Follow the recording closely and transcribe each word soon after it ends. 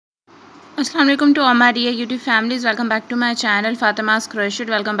Assalamu alaikum to all my dear YouTube families. Welcome back to my channel Fatima's Crochet.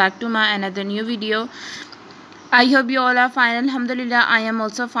 Welcome back to my another new video. I hope you all are fine. Alhamdulillah, I am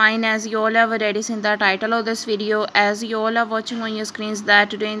also fine. As you all have already seen the title of this video, as you all are watching on your screens,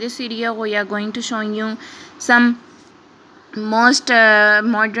 that today in this video we are going to show you some most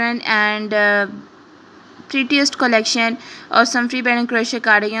modern and prettiest collection of some free bed and crochet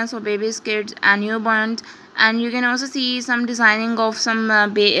cardigans for babies, kids and newborns. And you can also see some designing of some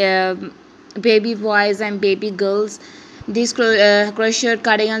baby boys and baby girls. These crochet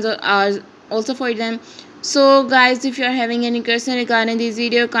cardigans are also for them. So guys, if you are having any question regarding this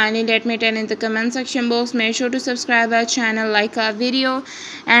video, kindly let me tell in the comment section box. Make sure to subscribe our channel, like our video.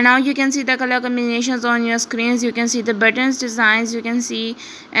 And now you can see the color combinations on your screens. You can see the buttons designs. You can see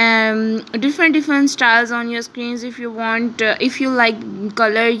different styles on your screens. If you want, if you like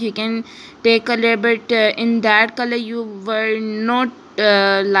color, you can take color, but in that color you were not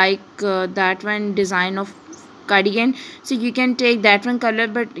that one design of cardigan, so you can take that one color,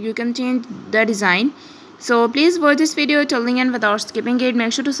 but you can change the design. So please watch this video till the end without skipping it.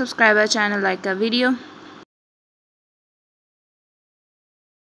 Make sure to subscribe our channel, like our video.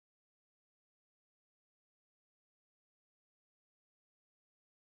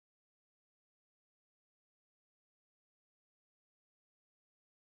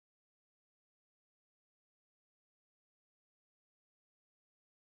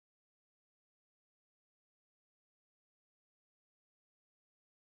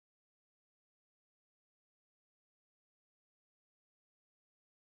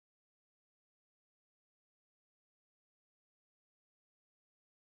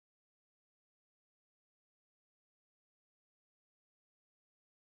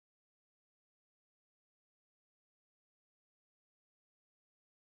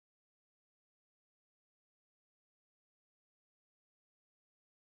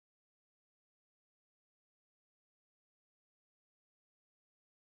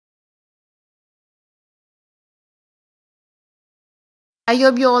 I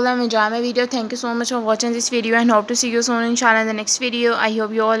hope you all have enjoyed my video. Thank you so much for watching this video and hope to see you soon inshallah in the next video. I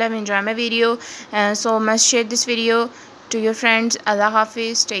hope you all have enjoyed my video, and so must share this video to your friends. Allah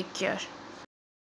Hafiz. Take care.